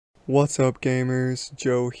What's up, gamers?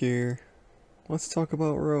 Joe here. Let's talk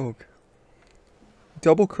about Rogue.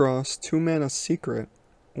 Double cross, 2 mana secret.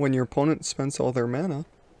 When your opponent spends all their mana,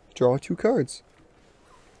 draw 2 cards.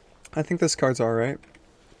 I think this card's alright.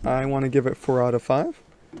 I want to give it 4 out of 5.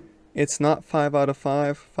 It's not 5 out of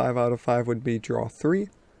 5. 5 out of 5 would be draw 3.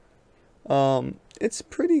 It's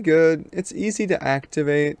pretty good. It's easy to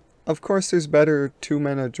activate. Of course, there's better 2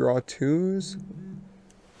 mana draw 2s.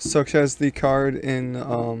 Such as the card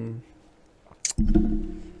in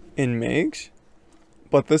Mage,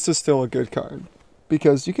 but this is still a good card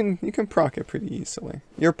because you can proc it pretty easily.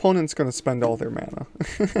 Your opponent's gonna spend all their mana.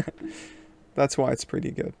 That's why it's pretty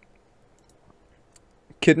good.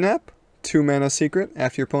 Kidnap, 2 mana secret.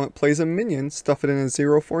 After your opponent plays a minion, stuff it in a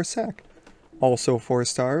 0/4 sack. Also 4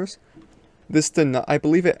 stars. This I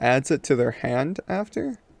believe it adds it to their hand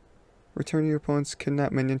after. Return your opponent's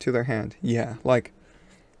kidnap minion to their hand. Yeah, like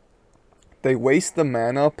they waste the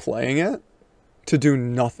mana playing it to do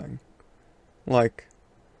nothing. Like,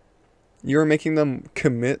 you're making them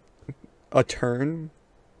commit a turn,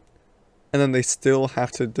 and then they still have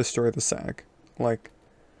to destroy the sack. Like,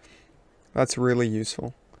 that's really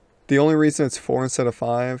useful. The only reason it's 4 instead of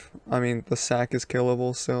 5, I mean, the sack is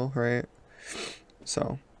killable still, right?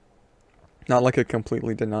 So, not like it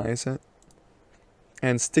completely denies it.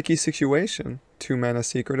 And Sticky Situation, 2 mana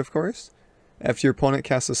secret, of course. After your opponent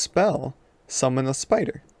casts a spell, summon a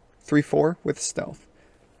spider. 3/4 with stealth.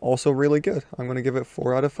 Also really good. I'm going to give it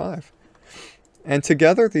 4 out of 5. And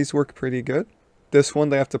together, these work pretty good. This one,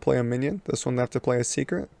 they have to play a minion. This one, they have to play a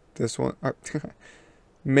secret. This one,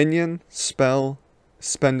 minion, spell,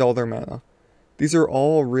 spend all their mana. These are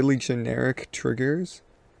all really generic triggers.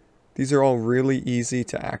 These are all really easy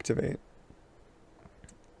to activate.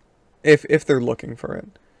 If they're looking for it.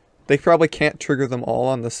 They probably can't trigger them all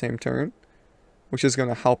on the same turn, which is going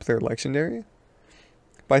to help their legendary.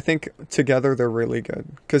 But I think together they're really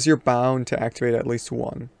good, because you're bound to activate at least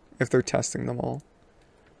one if they're testing them all.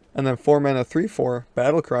 And then 4 mana 3/4,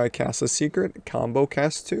 Battlecry casts a secret, combo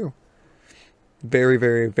cast 2. Very,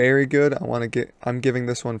 very, very good. I'm giving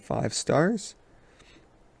this one 5 stars.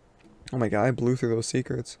 Oh my god, I blew through those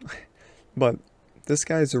secrets. But this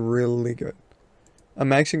guy's really good.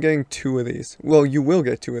 Imagine getting 2 of these. Well, you will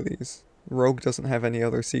get 2 of these. Rogue doesn't have any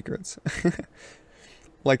other secrets.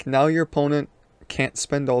 Like, now your opponent can't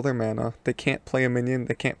spend all their mana. They can't play a minion.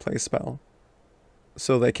 They can't play a spell.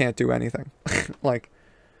 So they can't do anything. Like,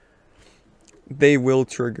 they will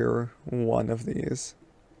trigger one of these.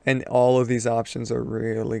 And all of these options are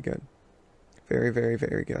really good. Very, very,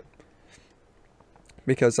 very good.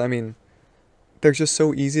 Because, I mean, they're just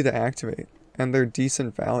so easy to activate. And they're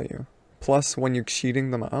decent value. Plus, when you're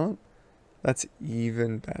cheating them out, that's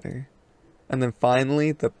even better. And then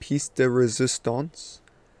finally, the piece de resistance.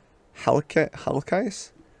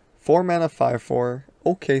 Halkais. 4 mana 5/4.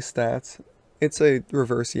 Okay stats. It's a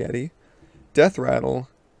reverse Yeti. Death Rattle.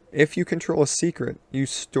 If you control a secret, you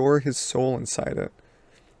store his soul inside it.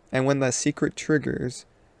 And when that secret triggers,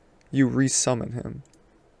 you resummon him.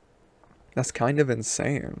 That's kind of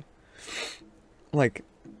insane. Like,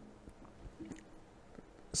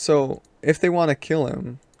 so if they want to kill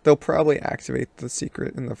him, they'll probably activate the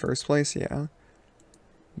secret in the first place, yeah.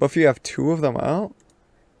 But if you have 2 of them out,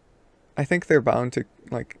 I think they're bound to,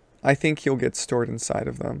 like, I think he'll get stored inside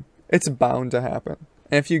of them. It's bound to happen.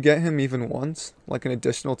 And if you get him even once, like an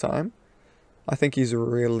additional time, I think he's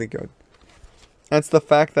really good. That's the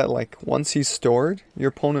fact that, like, once he's stored, your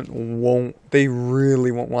opponent they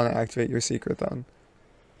really won't want to activate your secret then.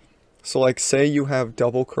 So, like, say you have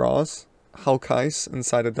double cross, Halkais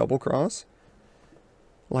inside a double cross.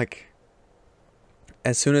 Like,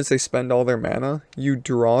 as soon as they spend all their mana, you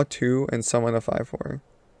draw 2 and summon a 5/4.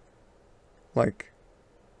 Like,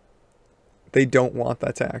 they don't want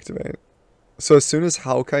that to activate. So as soon as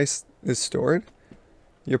Halkais is stored,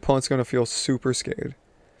 your opponent's going to feel super scared.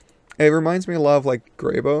 It reminds me a lot of, like,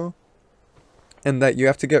 Greybow, and that you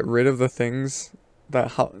have to get rid of the things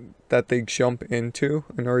that they jump into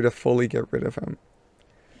in order to fully get rid of him.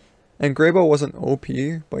 And Greybow wasn't OP,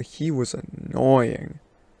 but he was annoying.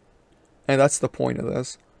 And that's the point of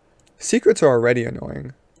this. Secrets are already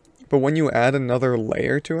annoying, but when you add another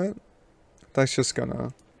layer to it, that's just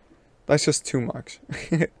too much.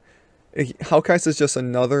 Halkais is just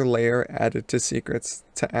another layer added to secrets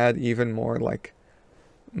to add even more, like,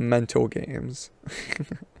 mental games.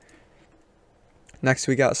 Next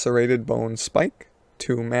we got Serrated Bone Spike.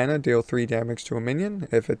 2 mana, deal 3 damage to a minion.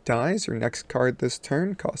 If it dies, your next card this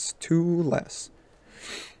turn costs 2 less.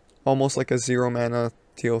 Almost like a 0 mana,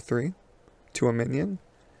 deal 3 to a minion.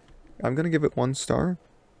 I'm gonna give it 1 star.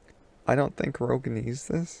 I don't think Rogue needs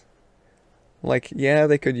this. Like, yeah,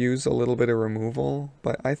 they could use a little bit of removal,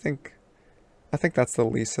 but I think that's the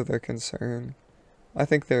least of their concern. I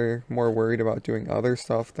think they're more worried about doing other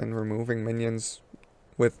stuff than removing minions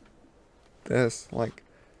with this. Like,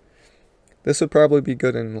 this would probably be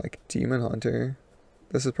good in, like, Demon Hunter.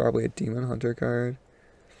 This is probably a Demon Hunter card.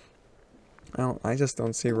 I just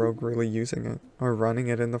don't see Rogue really using it or running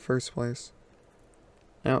it in the first place.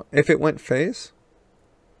 Now, if it went face,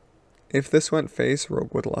 if this went face,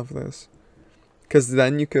 Rogue would love this. Because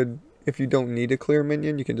then you could, if you don't need a clear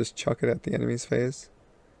minion, you can just chuck it at the enemy's face.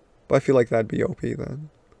 But I feel like that'd be OP then.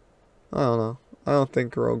 I don't know. I don't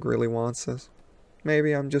think Rogue really wants this.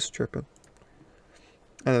 Maybe I'm just tripping.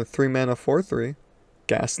 And then 3 mana 4/3.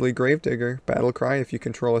 Ghastly Gravedigger. Battle Cry. If you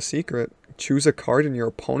control a secret, choose a card in your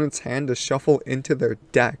opponent's hand to shuffle into their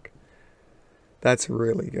deck. That's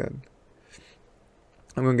really good.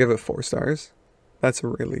 I'm going to give it 4 stars. That's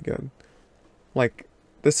really good. Like,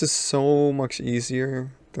 this is so much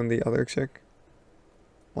easier than the other chick.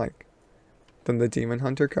 Like, than the Demon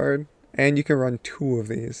Hunter card. And you can run 2 of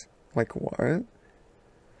these. Like, what?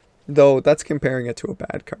 Though, that's comparing it to a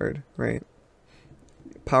bad card, right?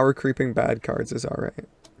 Power creeping bad cards is alright.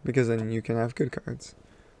 Because then you can have good cards.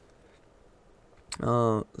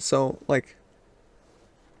 So, like,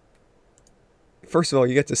 first of all,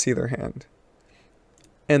 you get to see their hand.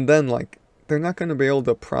 And then, like, they're not going to be able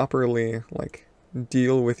to properly, like,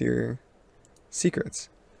 deal with your secrets.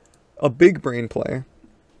 A big brain play.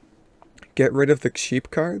 Get rid of the cheap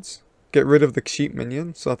cards. Get rid of the cheap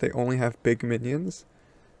minions so that they only have big minions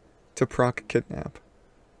to proc kidnap.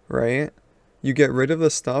 Right? You get rid of the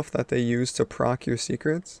stuff that they use to proc your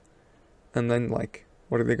secrets. And then, like,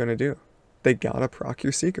 what are they going to do? They gotta proc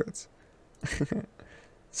your secrets.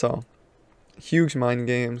 So, huge mind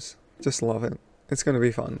games. Just love it. It's going to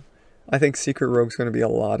be fun. I think Secret Rogue's going to be a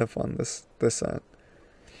lot of fun this set.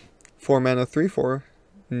 4 mana 3/4.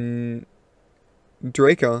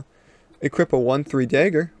 Draca. Equip a 1/3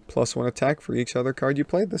 dagger. +1 attack for each other card you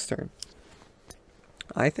played this turn.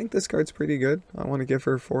 I think this card's pretty good. I want to give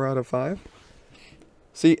her 4 out of 5.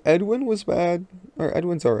 See, Edwin was bad. Or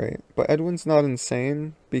Edwin's alright. But Edwin's not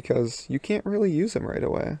insane because you can't really use him right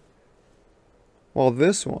away. While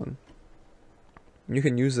this one, you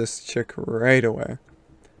can use this chick right away.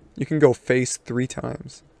 You can go face 3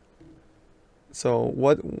 times. So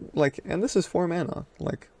what, like, and this is 4 mana.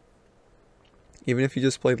 Like, even if you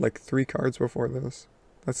just played like 3 cards before this,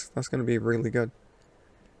 that's going to be really good.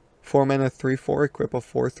 4 mana 3/4, equip a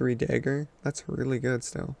 4/3 dagger. That's really good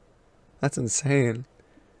still. That's insane.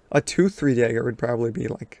 A 2/3 dagger would probably be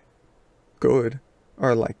like good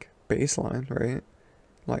or like baseline, right?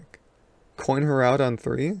 Like coin her out on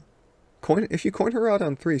 3. If you coin her out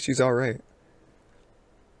on 3, she's alright.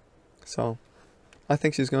 So I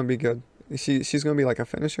think she's gonna be good. She's gonna be like a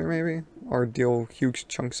finisher maybe, or deal huge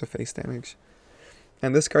chunks of face damage.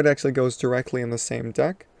 And this card actually goes directly in the same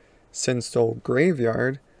deck. Sinstole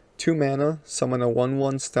Graveyard. 2 mana, summon a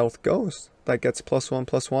 1/1 stealth ghost that gets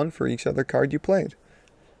 +1/+1 for each other card you played.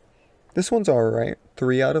 This one's alright.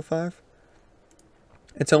 3 out of 5.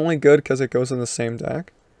 It's only good because it goes in the same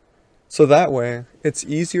deck. So that way, it's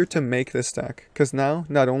easier to make this deck. Because now,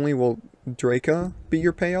 not only will Draca be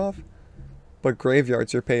your payoff, but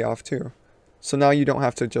Graveyard's your payoff too. So now you don't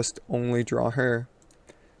have to just only draw her.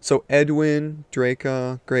 So Edwin,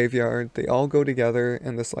 Draca, Graveyard, they all go together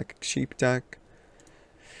in this like cheap deck.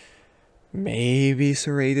 Maybe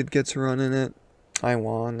Serrated gets run in it. I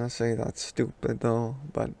wanna say that's stupid though,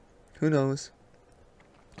 but who knows?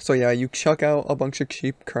 So yeah, you chuck out a bunch of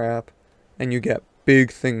cheap crap, and you get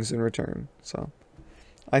big things in return. So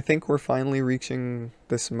I think we're finally reaching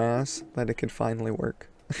this mass that it could finally work.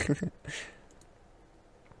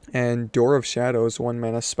 And Door of Shadows, 1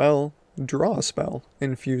 mana spell. Draw a spell.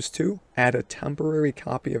 Infuse 2. Add a temporary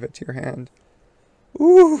copy of it to your hand.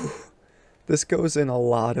 Ooh! This goes in a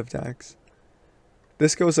lot of decks.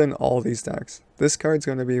 This goes in all these decks. This card's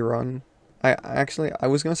going to be run. I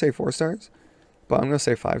was going to say 4 stars, but I'm going to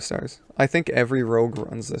say 5 stars. I think every rogue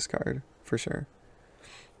runs this card, for sure.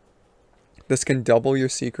 This can double your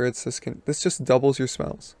secrets. This just doubles your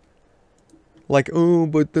spells. Like, oh,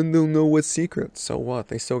 but then they'll know what secrets. So what?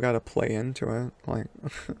 They still got to play into it. Like,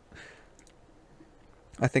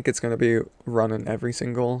 I think it's going to be run in every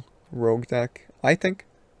single rogue deck. I think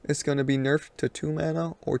it's going to be nerfed to 2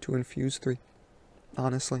 mana or to infuse 3.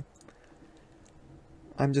 Honestly.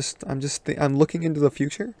 I'm looking into the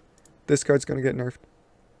future. This card's going to get nerfed.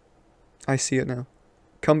 I see it now.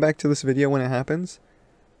 Come back to this video when it happens.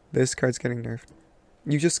 This card's getting nerfed.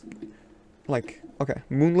 You just, like, okay,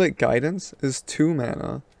 Moonlit Guidance is 2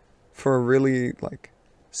 mana for a really, like,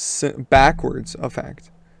 backwards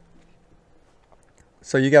effect.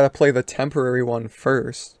 So you gotta play the temporary one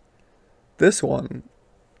first. This one,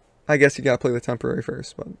 I guess you gotta play the temporary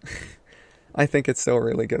first, but I think it's still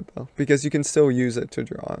really good though, because you can still use it to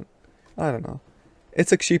draw it. I don't know.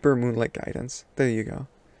 It's a cheaper Moonlit Guidance. There you go.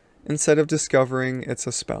 Instead of discovering, it's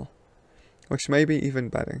a spell, which may be even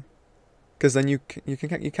better, because then you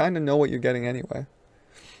kind of know what you're getting anyway.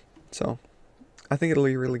 So, I think it'll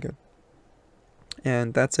be really good.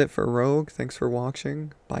 And that's it for Rogue. Thanks for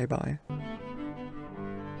watching. Bye bye.